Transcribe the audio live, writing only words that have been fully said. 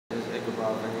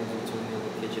IkabodVeins. You're tuning in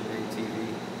with Kitchen Made TV.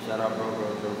 Shout out Bro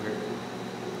Bros over here.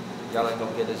 Y'all ain't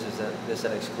gonna get this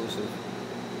at exclusive.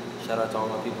 Shout out to all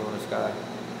my people in the sky.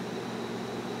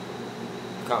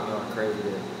 Caught me on crazy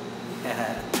there.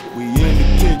 We in the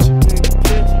kitchen.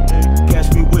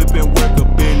 Catch me whipping work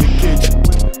up in the kitchen.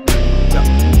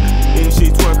 If she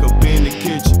twerk up in the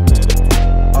kitchen,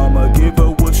 I'ma give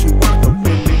her what she want up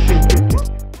in the kitchen.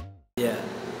 Yeah.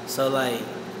 So like,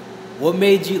 what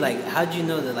made you like? How'd you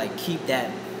know to like keep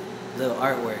that little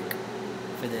artwork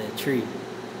for the tree?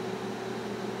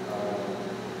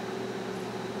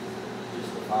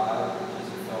 Just the vibe.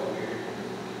 Just it felt weird.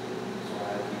 So I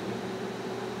had to keep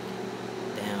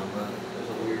it. Damn, bro. It was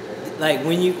a weird day. Like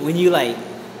when you like,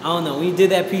 I don't know, when you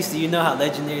did that piece, do you know how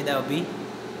legendary that would be?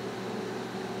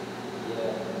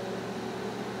 Yeah.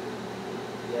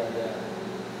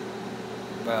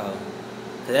 Bro,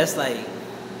 cause that's like.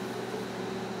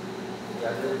 Yeah,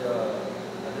 I did the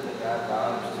bad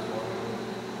vibes too.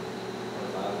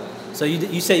 So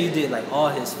you said you did like all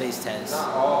his face tats. Not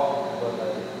all, but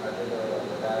like I did the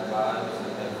bad vibes,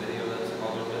 like that video that's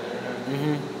all over the internet.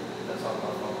 Mm-hmm. That's on my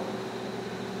phone.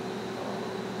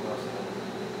 What else?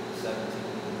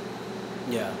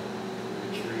 17. Yeah.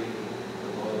 Retreat, the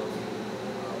loyalty.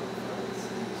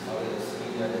 Oh yeah, ski.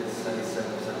 I did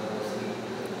 77% of ski.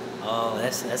 Oh,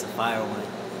 that's a fire one.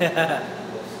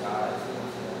 Little skies.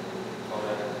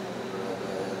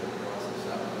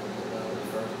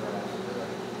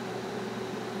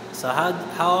 So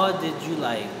how did you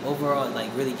like overall like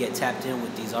really get tapped in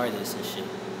with these artists and shit?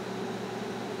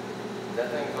 That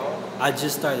thing's on? I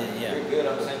just started, yeah. You're good.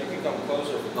 I'm saying you can come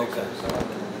closer. Okay.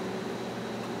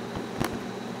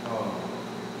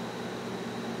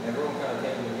 Everyone kind of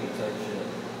came to me type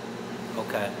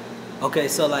shit. Okay,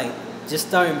 so like just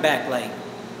starting back, like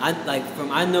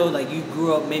I know like you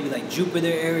grew up maybe like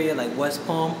Jupiter area, like West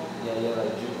Palm. Yeah,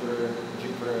 like Jupiter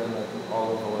and like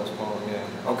all over West Palm, yeah.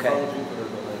 Okay. I'm from Jupiter,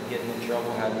 but like getting in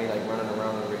trouble had me like running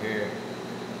around over here.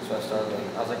 So I started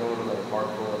like, I was like a little like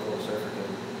hardcore, like little surfer kid.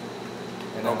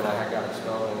 And then I got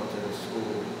expelled and went to this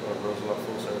school, Roosevelt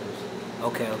Full Service.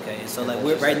 Okay. So like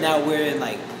right now we're in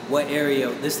like what area?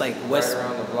 This like West. Right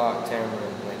around the block,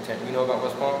 Tamarind. Like you know about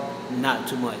West Palm? Not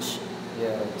too much.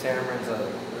 Yeah, like Tamarind's like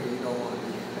where you don't want to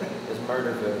be. It's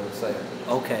Murderville. It's like.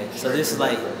 Okay, so this is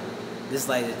like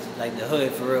the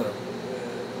hood for real.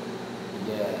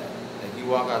 Yeah, like you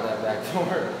walk out that back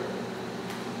door.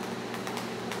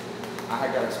 I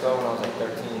got expelled when I was like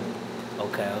 13.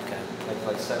 Okay.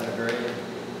 Like 7th grade.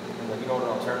 And like you know what an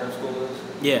alternative school is?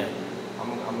 Yeah. I'm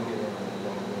gonna get one.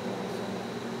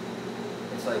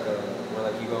 It's like where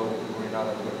like you go where you're not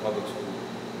allowed to go to public school.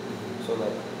 So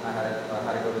like I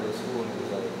had to go to this school and it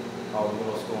was like all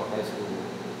middle school and high school.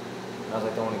 And I was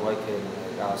like the only white kid and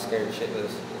like I was scared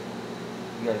shitless.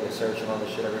 You gotta get searching on this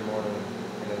shit every morning.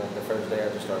 And then like the first day I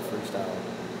just started freestyling.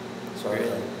 So I was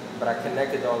like, but I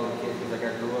connected to all the kids because like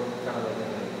I grew up kind of like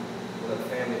in with like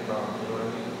family problems, you know what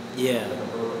I mean? Yeah. Like a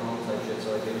broken home type shit.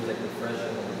 So like it was like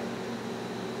refreshing and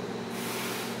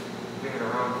being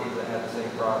around kids that had the same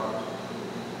problems.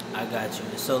 I got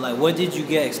you. So like, what did you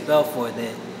get expelled for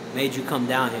that made you come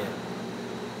down here?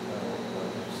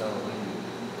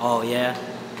 Oh yeah.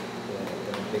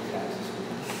 Yeah, big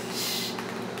taxes.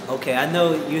 Okay, I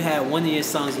know you had one of your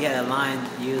songs. You had a line.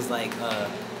 You was like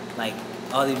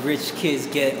all these rich kids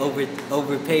get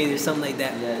overpaid or something like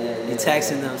that. Yeah. You're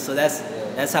taxing them. So that's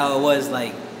how it was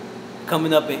like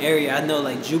coming up in area. I know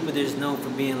like Jupiter's known for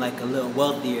being like a little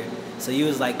wealthier. So you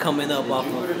was like coming up off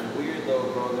Jupiter's of. weird though,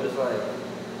 bro. There's like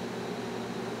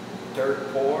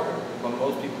dirt poor, but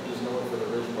most people just know it for the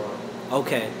rich part.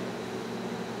 Okay.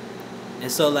 And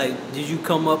so like, did you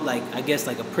come up like I guess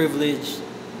like a privileged?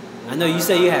 I know you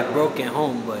say you had broken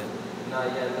home, but. I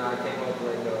came up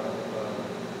like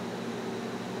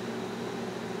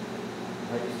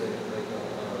how you say it, like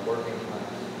working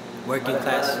class. Working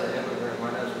class. My dad's an immigrant.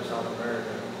 My dad's from South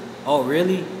America. Oh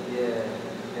really? Yeah,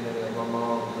 and then like my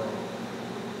mom's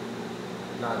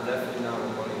like, definitely not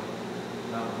with money,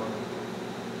 not with money.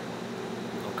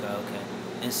 Okay.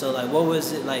 And so like, what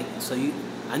was it like? So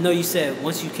I know you said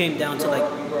once you came down to like.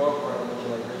 You grow up around a bunch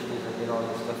of like rich kids and get all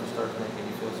this stuff and starts making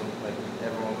you feel some like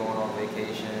everyone going on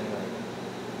vacation, like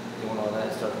doing all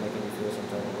that starts making you feel some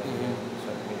type of way.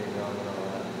 Start when you're young and all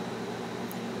that.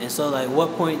 And so like,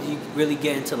 what point did you really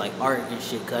get into like art and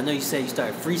shit? Cause I know you said you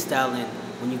started freestyling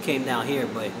when you came down here,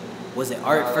 but was it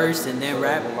art first and then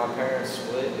rap? When my parents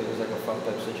split, it was like a fucked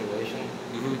up situation.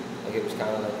 Like it was kind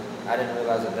of like I didn't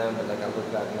realize it then, but like I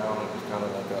look back now and it was kind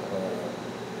of like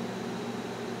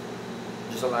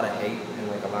just a lot of hate and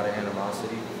like a lot of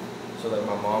animosity. So like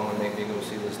my mom would make me go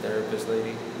see this therapist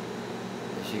lady,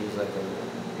 and she was like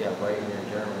yeah, writing in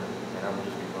German, and I would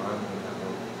just be rhyming.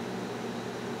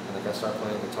 And like I started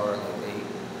playing guitar at like 8.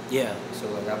 Yeah. So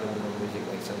like I've been doing music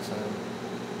like since then,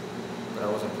 but I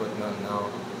wasn't putting nothing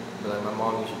out. But like my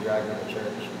mom used to drag me to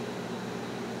church,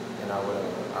 and I'd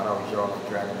always draw like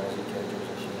Dragon Ball Z characters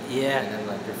and shit. Yeah. And then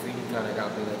like graffiti kind of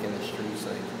got me like in the streets,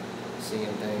 like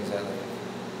seeing things that like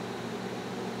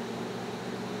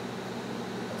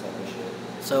that type of shit.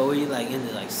 So were you like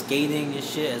into like skating and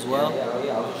shit as well? Yeah.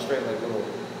 I was just straight like little.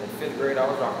 In 5th grade, I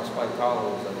was rocking spiked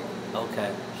collars, like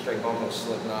Okay. straight bumping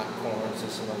Slipknot, Corn,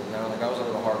 System of a Down. Like I was a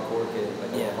little hardcore kid,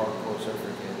 like a Yeah. little hardcore surfer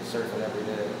kid, surfing every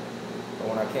day. But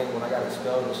when I got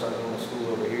expelled and started going to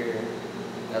school over here,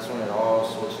 that's when it all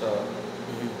switched up.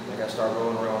 Like I started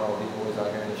rolling around all these boys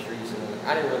out here in the streets, and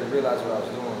I didn't really realize what I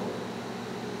was doing.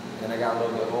 And then I got a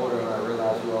little bit older, and I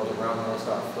realized who I was around, and I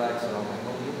started flexing. I'm like,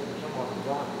 oh, you want to jump on the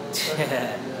block?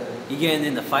 Yeah. You getting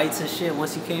into fights and shit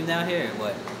once you came down here, or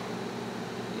what?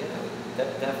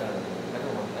 Definitely.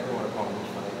 Everyone upon me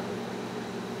fight.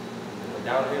 But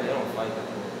down here, they don't fight that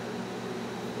way.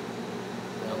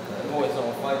 Okay. The boys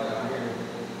don't fight down here.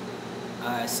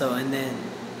 Alright,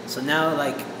 so now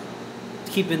like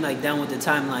keeping like down with the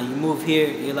timeline, you move here,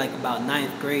 you're like about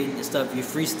 9th grade and stuff, you're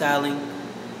freestyling,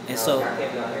 and so I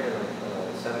came down here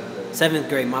like 7th grade. 7th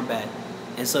grade, my bad.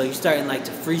 And so you're starting like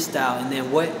to freestyle, and then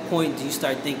what point do you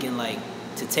start thinking like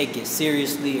to take it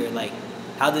seriously, or like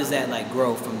how does that like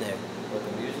grow from there? With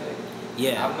the music?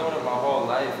 Yeah. I've known it my whole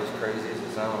life, as crazy as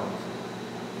it sounds.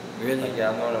 Really? Like, yeah,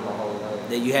 I've known it my whole life.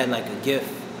 That you had like a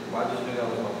gift. Well, I just knew that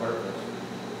was my purpose.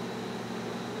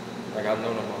 Like, I've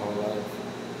known it my whole life.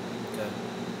 Okay.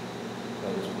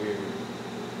 Like, it's weird.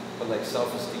 But like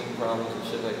self-esteem problems and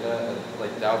shit like that,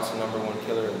 like doubt's the #1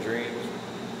 killer of dreams.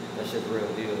 That shit's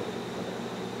real deal.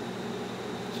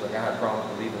 So like I had problems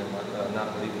believing in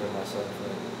not believing in myself.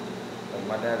 Like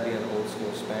my dad being old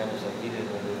school Spanish, like he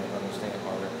didn't really understand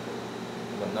art.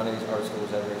 But none of these art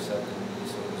schools ever accepted me.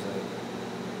 So it was like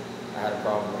I had a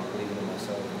problem like believing in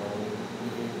myself. You know what I mean?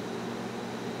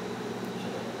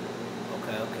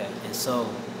 Okay. And so,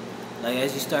 like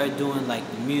as you started doing like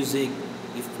the music,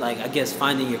 you like I guess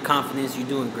finding your confidence, you're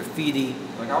doing graffiti.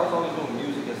 Like I was always doing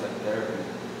music as like therapy.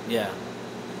 Yeah.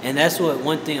 And that's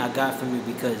one thing I got from you,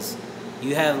 because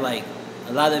you have like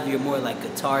a lot of your more like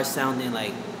guitar sounding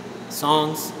like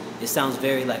songs. It sounds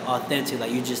very like authentic,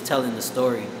 like you're just telling the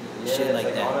story, Yeah, shit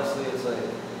like that. Honestly, it's like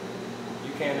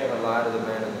you can't ever lie to the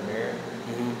man in the mirror.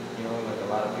 Mm-hmm. You know, like a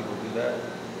lot of people do that.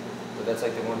 But that's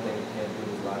like the one thing you can't do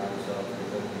is lie to yourself, because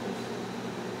then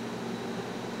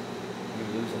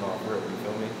you're losing off rip. You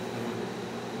feel me?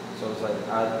 Mm-hmm. So it's like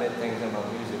I admit things in my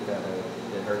music that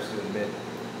it hurts to admit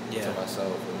to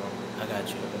myself. You know. I got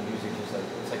you. But the music just like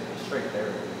it's like straight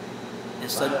therapy. And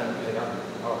so music, I'm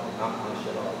knock my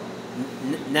shit off.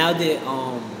 now that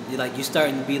you're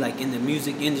starting to be like in the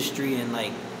music industry, and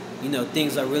like you know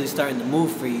things are really starting to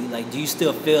move for you, like do you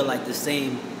still feel like the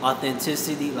same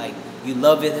authenticity, like you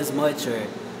love it as much, or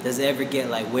does it ever get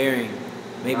like wearing,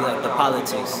 maybe like the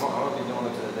politics? I'm gonna be doing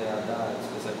it to the day I die.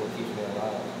 It's like what keeps me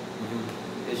alive.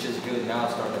 Mm-hmm. It's just good now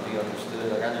starting to be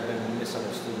understood. Like I just been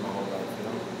misunderstood my whole life, you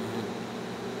know.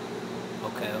 Mm-hmm.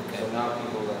 Okay. So now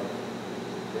people like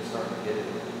they're starting to get it.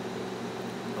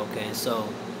 Okay, so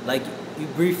like you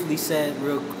briefly said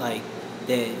like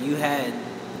that you had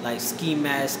like Ski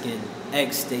Mask and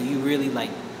X, that you really like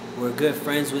were good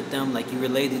friends with them, like you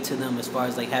related to them as far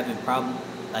as like having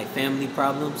family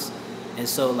problems. And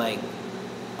so like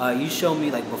you showed me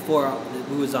like before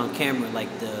we was on camera like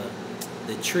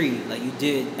the tree, like you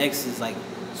did X's like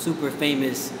super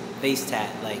famous face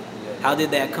tat. Like how did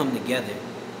that come together?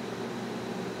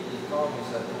 He just called me and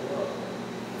said, "Pull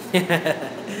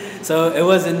up." So it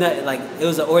wasn't that, like it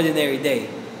was an ordinary day.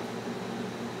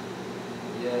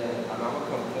 Yeah, I'm gonna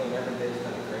come clean. Every day's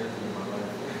kind of crazy in my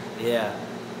life. Yeah.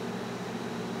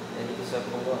 And he just said,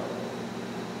 "Pull up."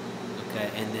 Okay,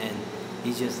 and then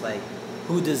he's just like,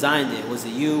 who designed it? Was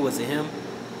it you? Was it him?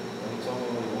 And he told me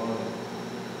what he wanted.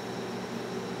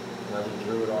 And I just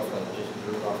drew it off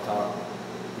top.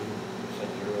 Just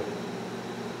like drew it.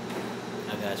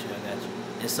 I got you.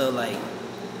 And so like,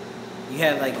 you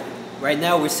have like, right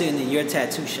now we're sitting in your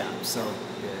tattoo shop. So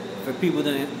for people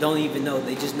that don't even know,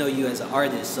 they just know you as an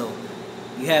artist. So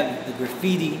you have the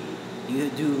graffiti, you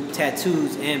do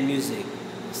tattoos and music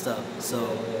and stuff.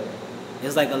 So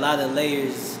there's like a lot of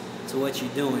layers to what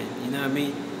you're doing. You know what I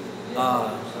mean?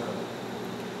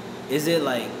 Is it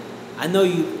like, I know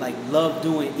you like love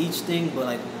doing each thing, but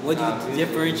like, what do you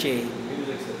differentiate?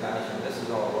 Music's the passion. This is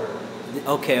all work.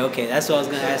 Okay, that's what I was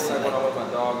gonna ask you. Like Like, when I'm with my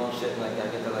dog and shit, like I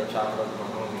get to like chop it up with my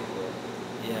homies.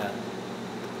 yeah.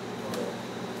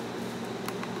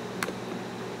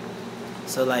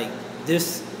 So like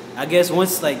this, I guess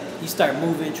once like you start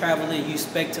moving, traveling, you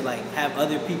expect to like have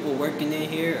other people working in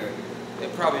here, or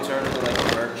It probably turned into like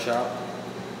a merch shop,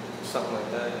 something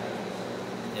like that.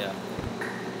 yeah.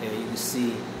 Here you can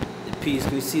see the piece.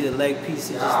 Can you see the leg piece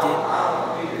he just did?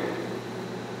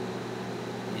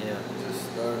 Yeah.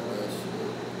 Just started that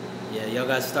shit. Yeah, y'all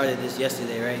guys started this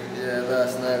yesterday, right? Yeah,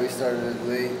 last night we started it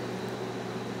late.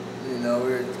 You know,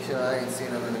 I ain't seen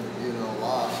him in a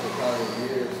while, so probably a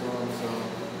year or so. So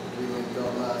we linked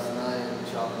up last night,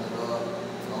 chopping it up,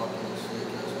 talking and shit,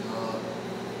 catching up.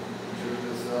 Drew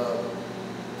this up,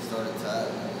 started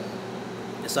tapping.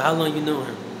 And so how long you know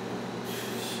him?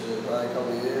 Shit, probably a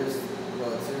couple years.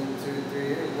 About 2, 3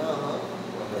 years now, huh?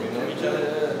 We know each other?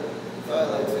 Yeah. Probably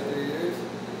like 2, 3 years.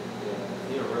 Yeah,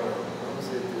 he a real one. I'm gonna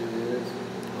say 3 years.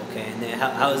 Okay, and then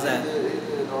how is that? He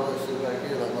did all that shit back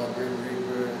here, like my Grim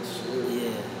Reaper and shit.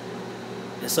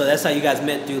 Yeah. And so that's how you guys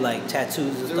met, through like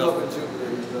tattoos and Threw up stuff? in Jupiter,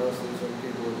 you know, some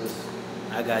people just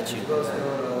I got you. supposed to do a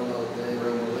little thing, we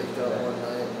linked up one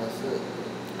night and that's it.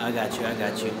 I got you.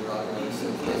 Rocking on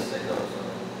since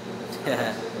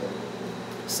then.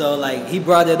 So like he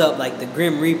brought it up, like the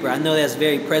Grim Reaper. I know that's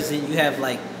very present. You have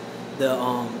like the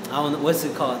I don't know what's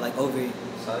it called, like over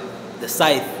the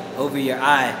scythe over your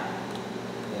eye.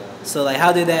 Yeah. So like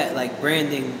how did that like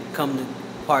branding come to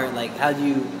part? Like how do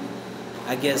you,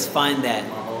 I guess, find that?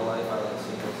 My whole life I like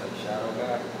seen this like shadow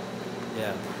guy.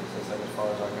 Yeah. Since like as far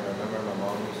as I can remember, my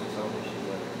mom used to tell me, she's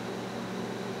like,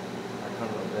 I come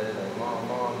to bed like,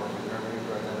 mom, there's a Grim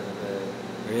Reaper at the end of the bed.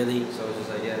 Really? So it's just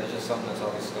like, yeah, it's just something that's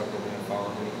always stuck with me and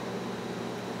followed me.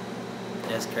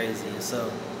 That's crazy. And so,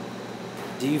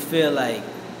 do you feel like,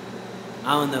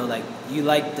 I don't know, like you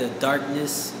like the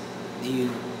darkness? Do you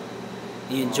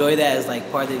enjoy that as like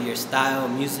part of your style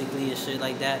musically and shit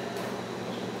like that?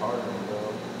 It's just part of me,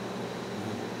 bro.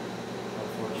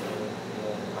 Unfortunately,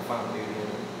 yeah, I find beauty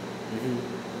in it.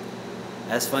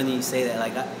 That's funny you say that.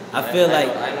 Like I feel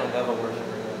like I know devil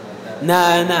worshiper like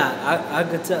that. nah. I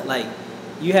could tell, like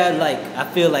you had like, I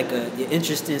feel like an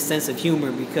interesting sense of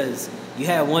humor, because you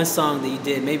had one song that you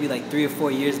did maybe like 3 or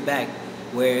 4 years back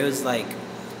where it was like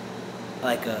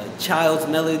a child's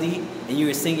melody, and you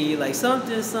were singing, you like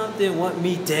something want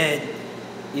me dead.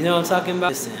 You know what I'm talking about?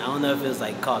 Listen, I don't know if it was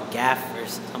like called Gaff or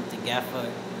something,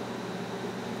 Gaffa.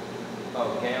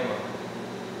 Oh,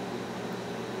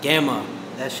 Gamma.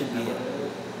 That should be it.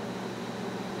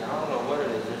 Yeah, I don't know what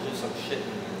it is. There's just some shit in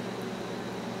me.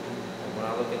 Like when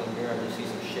I look in the mirror, I just see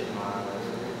some shit in my eyes.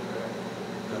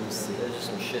 Let me see. There's just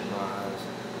some shit in my eyes.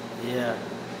 Yeah.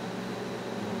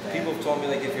 People have told me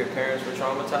like if your parents were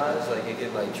traumatized, like it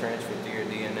could like transfer through your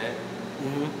DNA.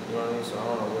 Mhm. You know what I mean? So I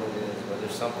don't know what it is, but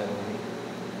there's something in me.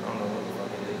 I don't know what the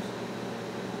fuck it is.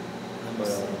 Let me But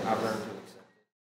see. I've learned